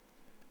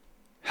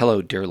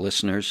Hello, dear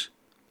listeners.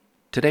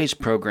 Today's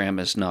program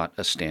is not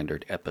a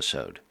standard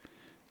episode.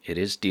 It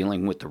is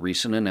dealing with the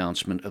recent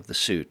announcement of the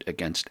suit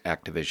against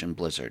Activision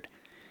Blizzard.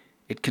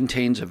 It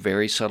contains a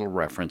very subtle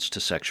reference to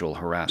sexual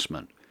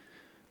harassment.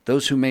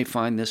 Those who may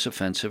find this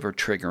offensive or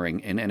triggering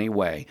in any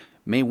way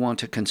may want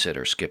to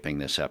consider skipping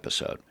this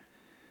episode.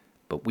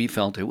 But we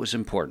felt it was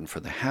important for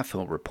the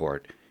Halfhill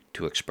Report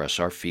to express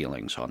our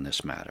feelings on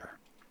this matter.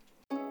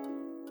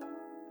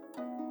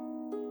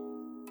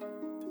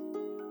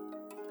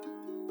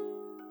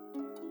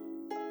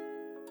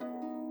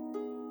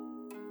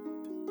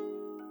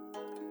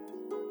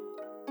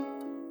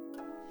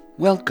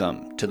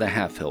 Welcome to the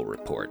Halfhill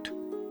Report.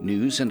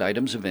 News and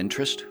items of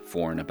interest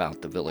for and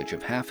about the village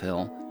of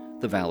Halfhill,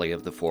 the Valley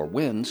of the Four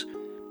Winds,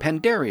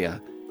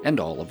 Pandaria, and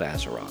all of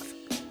Azeroth.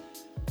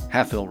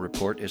 Halfhill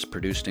Report is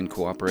produced in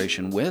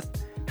cooperation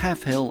with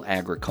Halfhill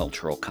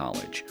Agricultural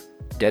College,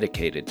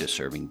 dedicated to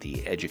serving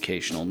the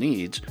educational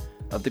needs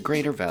of the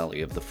greater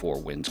Valley of the Four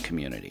Winds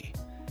community.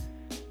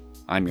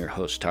 I'm your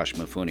host, Tosh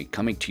Mafuni,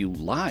 coming to you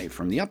live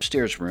from the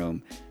upstairs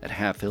room at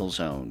Halfhill's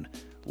own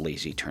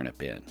Lazy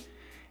Turnip Inn.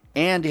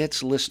 And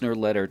it's listener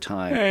letter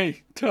time.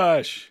 Hey,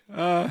 Tosh,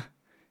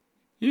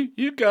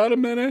 you got a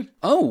minute?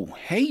 Oh,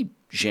 hey,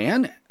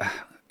 Jan.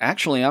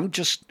 Actually, I'm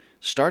just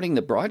starting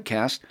the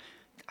broadcast.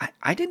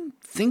 I didn't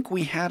think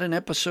we had an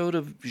episode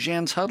of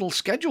Jan's Huddle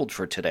scheduled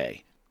for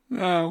today.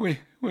 No,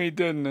 we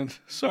didn't, and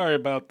sorry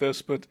about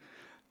this, but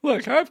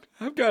look, I've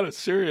got a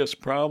serious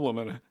problem,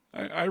 and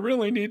I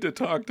really need to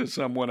talk to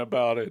someone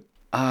about it.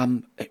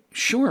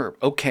 Sure,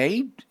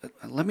 okay.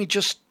 Let me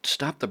just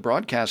stop the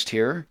broadcast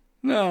here.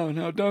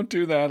 No, don't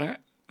do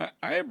that.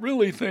 I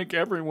really think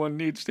everyone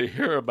needs to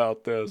hear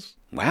about this.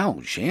 Wow,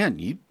 Jan,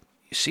 you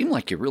seem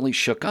like you really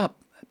shook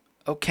up.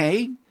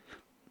 Okay,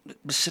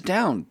 sit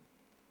down.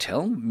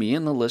 Tell me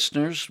and the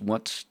listeners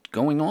what's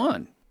going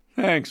on.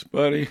 Thanks,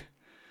 buddy.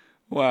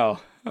 Wow.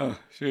 Oh,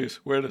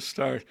 jeez, where to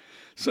start?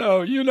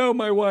 So, you know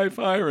my wife,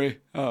 Irie.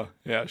 Oh,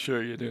 yeah,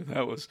 sure you do.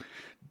 That was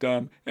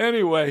dumb.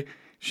 Anyway,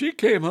 she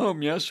came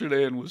home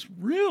yesterday and was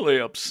really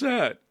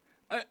upset.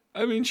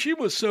 I mean, she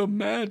was so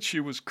mad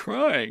she was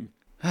crying.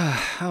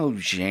 Oh,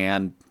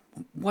 Jan,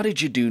 what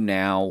did you do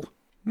now?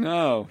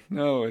 No,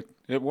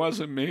 it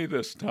wasn't me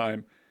this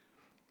time.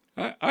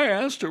 I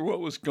asked her what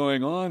was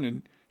going on,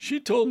 and she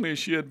told me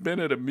she had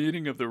been at a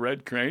meeting of the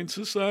Red Crane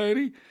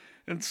Society,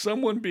 and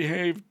someone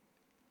behaved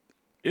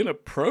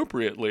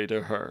inappropriately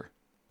to her.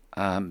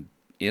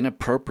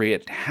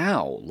 Inappropriate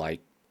how?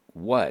 Like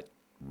what?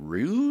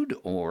 Rude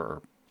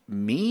or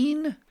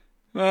mean?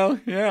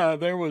 Well, yeah,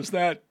 there was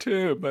that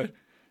too, but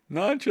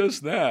not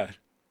just that.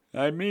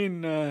 I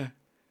mean,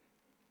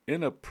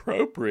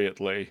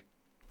 inappropriately.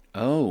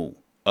 Oh,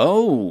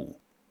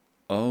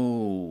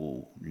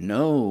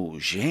 no,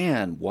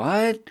 Jan,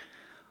 what?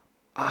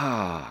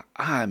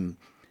 I'm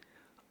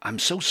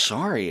so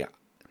sorry.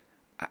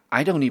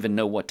 I don't even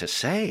know what to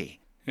say.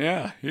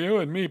 Yeah, you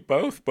and me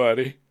both,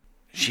 buddy.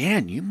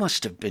 Jan, you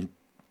must have been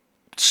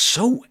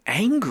so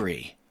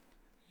angry.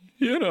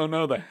 You don't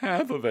know the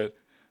half of it.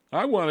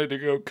 I wanted to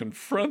go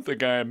confront the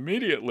guy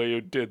immediately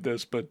who did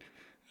this, but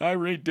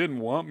Irie didn't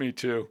want me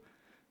to.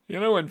 You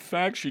know, in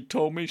fact, she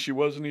told me she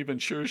wasn't even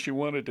sure she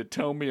wanted to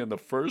tell me in the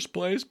first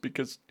place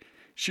because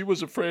she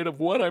was afraid of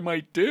what I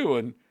might do,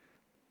 and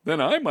then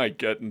I might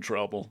get in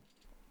trouble.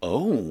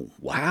 Oh,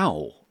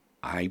 wow.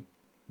 I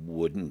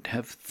wouldn't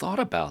have thought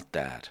about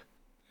that.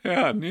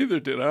 Yeah, neither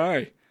did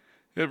I.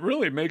 It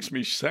really makes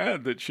me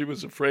sad that she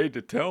was afraid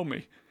to tell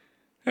me.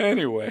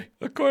 Anyway,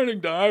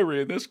 according to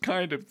Irie, this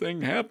kind of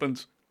thing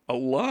happens a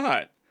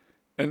lot.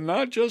 And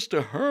not just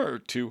to her,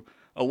 to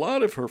a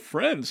lot of her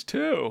friends,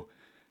 too.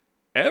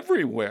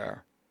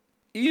 Everywhere.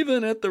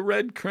 Even at the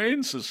Red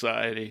Crane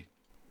Society.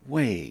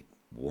 Wait,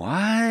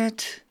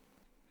 what?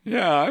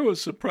 Yeah, I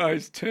was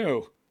surprised,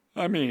 too.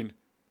 I mean,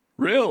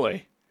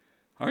 really?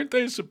 Aren't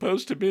they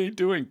supposed to be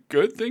doing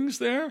good things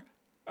there?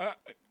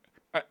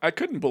 I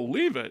couldn't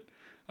believe it.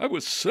 I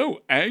was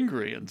so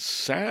angry and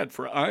sad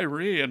for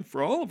Irie and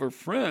for all of her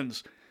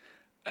friends.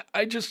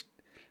 I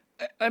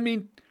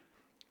mean,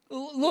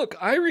 look,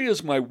 Irie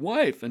is my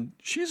wife, and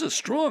she's a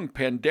strong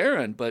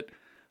Pandaren, but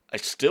I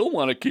still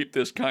want to keep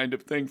this kind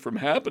of thing from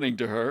happening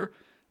to her.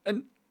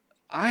 And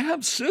I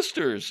have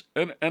sisters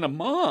and a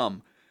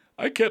mom.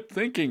 I kept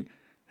thinking,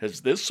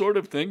 has this sort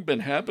of thing been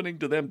happening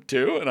to them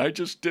too, and I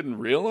just didn't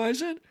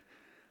realize it?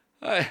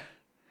 I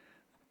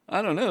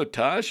don't know,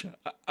 Tosh.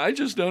 I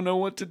just don't know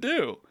what to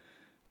do.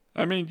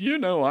 I mean, you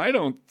know, I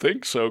don't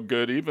think so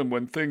good even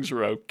when things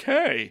are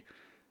okay.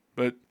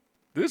 But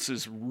this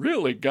has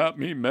really got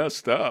me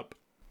messed up.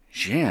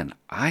 Jan,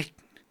 I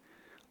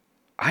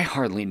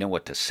hardly know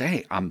what to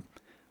say. I'm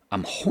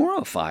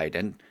horrified,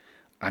 and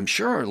I'm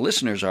sure our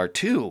listeners are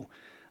too.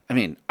 I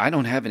mean, I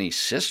don't have any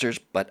sisters,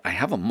 but I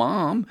have a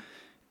mom,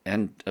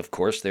 and of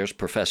course there's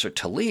Professor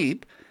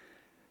Talib.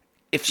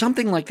 If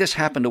something like this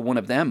happened to one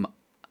of them,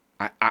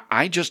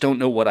 I just don't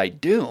know what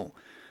I'd do.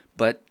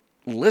 But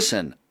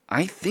listen,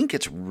 I think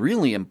it's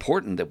really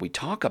important that we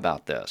talk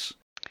about this.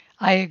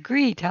 I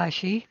agree,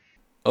 Tashi.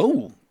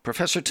 Oh,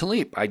 Professor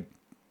Talib,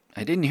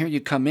 I didn't hear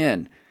you come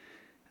in.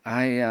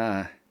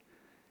 I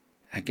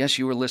guess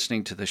you were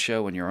listening to the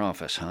show in your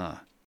office, huh?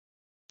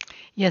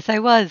 Yes, I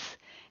was,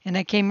 and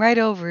I came right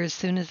over as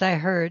soon as I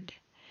heard.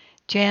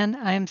 Jan,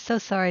 I am so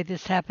sorry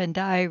this happened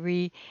to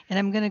Irie, and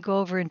I'm going to go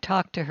over and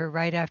talk to her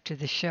right after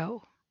the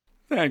show.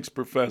 Thanks,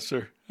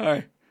 Professor.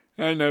 I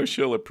know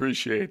she'll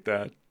appreciate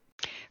that.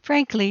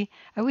 Frankly,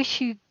 I wish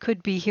she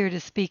could be here to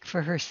speak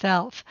for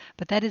herself,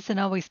 but that isn't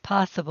always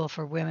possible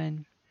for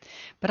women.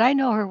 But I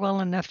know her well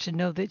enough to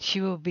know that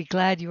she will be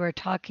glad you are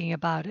talking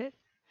about it.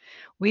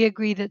 We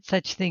agree that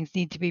such things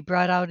need to be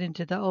brought out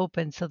into the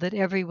open so that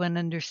everyone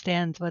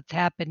understands what's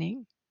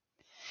happening.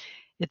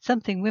 It's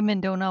something women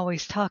don't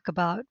always talk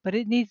about, but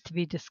it needs to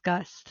be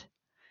discussed.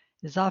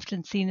 It's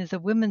often seen as a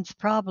women's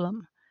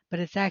problem, but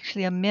it's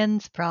actually a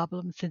men's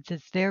problem since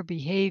it's their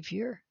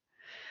behavior.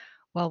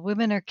 While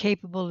women are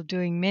capable of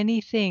doing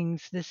many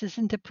things, this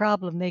isn't a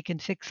problem they can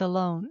fix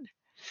alone.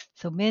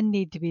 So men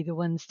need to be the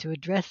ones to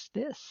address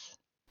this.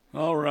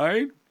 All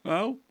right.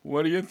 Well,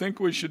 what do you think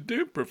we should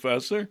do,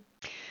 Professor?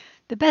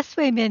 The best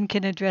way men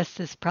can address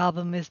this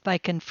problem is by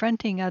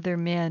confronting other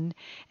men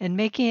and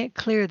making it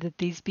clear that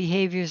these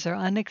behaviors are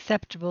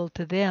unacceptable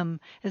to them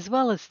as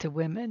well as to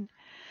women.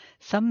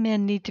 Some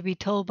men need to be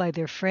told by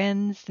their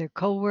friends, their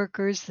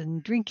coworkers,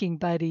 and drinking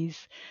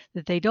buddies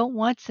that they don't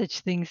want such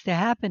things to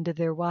happen to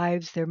their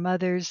wives, their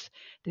mothers,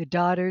 their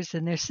daughters,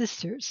 and their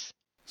sisters.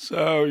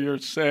 So you're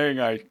saying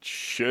I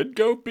should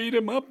go beat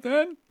him up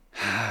then?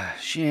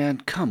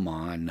 Jan, come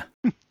on.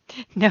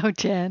 No,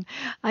 Jan,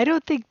 I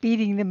don't think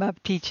beating them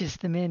up teaches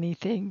them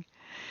anything.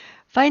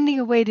 Finding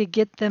a way to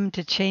get them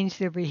to change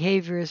their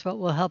behavior is what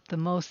will help the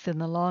most in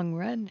the long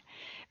run.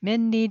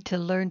 Men need to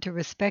learn to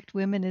respect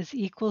women as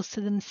equals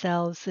to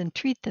themselves and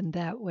treat them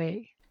that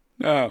way.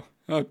 Oh,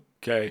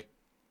 okay.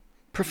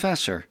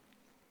 Professor,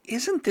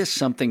 isn't this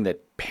something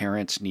that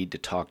parents need to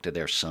talk to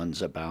their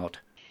sons about?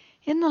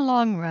 In the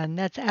long run,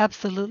 that's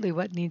absolutely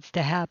what needs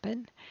to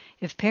happen.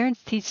 If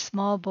parents teach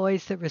small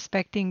boys that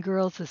respecting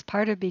girls is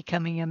part of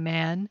becoming a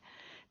man,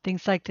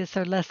 things like this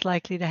are less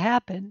likely to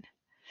happen.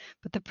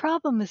 But the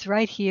problem is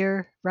right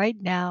here, right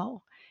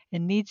now,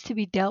 and needs to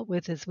be dealt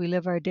with as we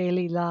live our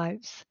daily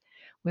lives.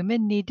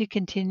 Women need to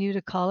continue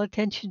to call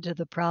attention to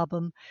the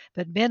problem,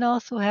 but men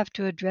also have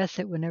to address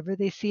it whenever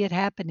they see it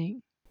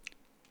happening.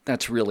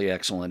 That's really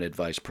excellent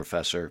advice,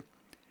 Professor.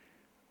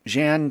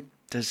 Jan,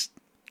 does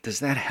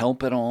that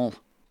help at all?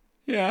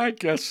 Yeah, I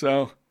guess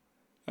so.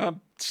 I'm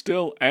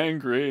still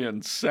angry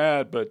and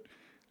sad, but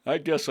I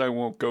guess I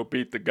won't go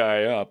beat the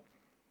guy up.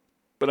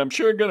 But I'm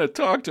sure going to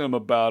talk to him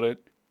about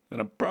it, and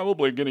I'm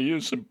probably going to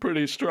use some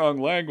pretty strong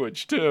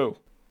language, too.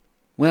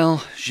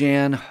 Well,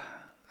 Jan,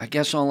 I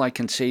guess all I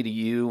can say to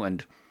you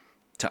and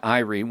to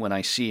Irie when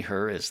I see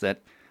her is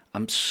that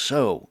I'm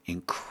so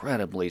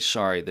incredibly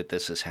sorry that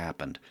this has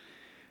happened.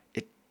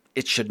 It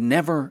it should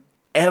never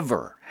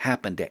ever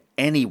happen to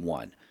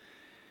anyone.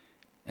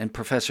 And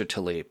Professor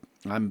Talib,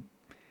 I'm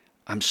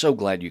so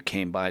glad you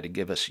came by to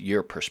give us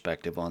your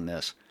perspective on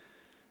this.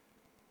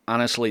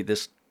 Honestly,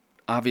 this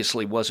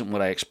obviously wasn't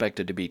what I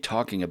expected to be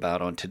talking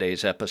about on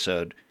today's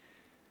episode,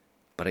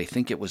 but I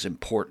think it was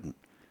important,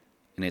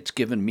 and it's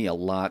given me a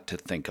lot to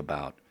think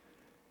about,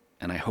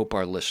 and I hope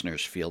our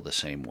listeners feel the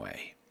same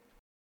way.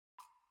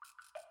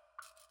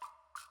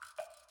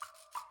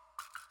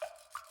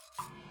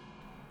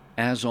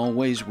 As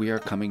always, we are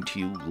coming to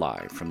you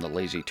live from the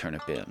Lazy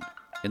Turnip Inn,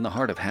 in the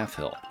heart of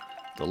Halfhill,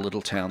 the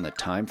little town that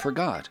time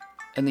forgot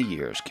and the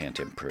years can't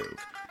improve.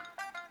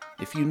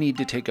 If you need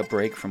to take a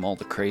break from all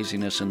the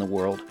craziness in the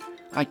world,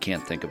 I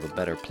can't think of a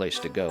better place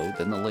to go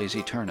than the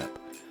Lazy Turnip.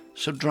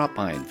 So drop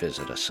by and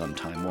visit us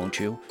sometime, won't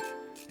you?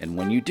 And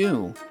when you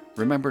do,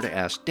 remember to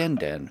ask Den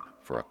Den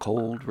for a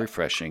cold,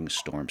 refreshing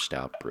Storm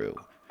Stout brew.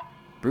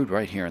 Brewed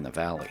right here in the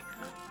valley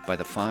by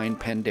the fine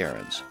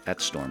Penderens at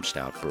Storm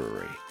Stout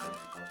Brewery.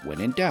 When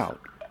in doubt,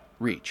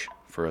 reach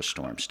for a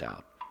Storm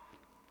Stout.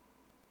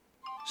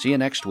 See you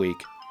next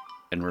week,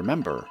 and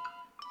remember,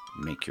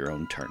 make your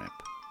own turnip.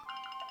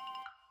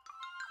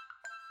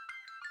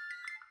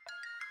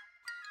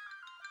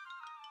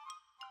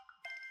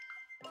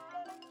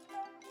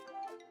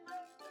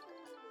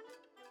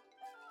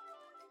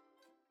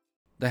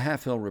 The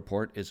Halfhill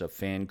Report is a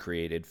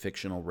fan-created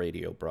fictional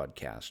radio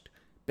broadcast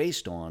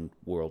based on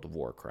World of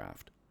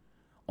Warcraft.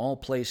 All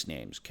place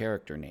names,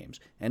 character names,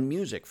 and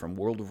music from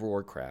World of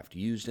Warcraft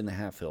used in the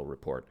Halfhill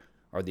Report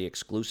are the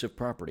exclusive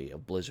property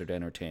of Blizzard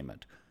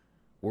Entertainment.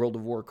 World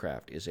of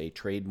Warcraft is a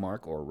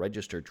trademark or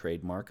registered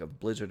trademark of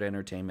Blizzard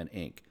Entertainment,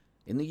 Inc.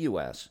 in the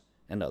U.S.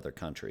 and other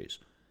countries.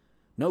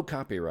 No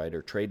copyright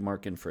or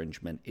trademark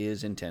infringement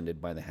is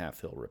intended by the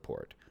Halfhill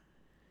Report.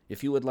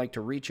 If you would like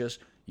to reach us,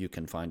 you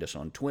can find us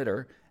on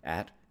Twitter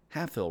at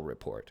Halfhill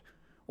Report,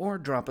 or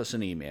drop us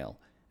an email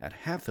at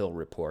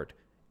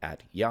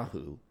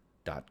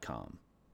halfhillreport@yahoo.com.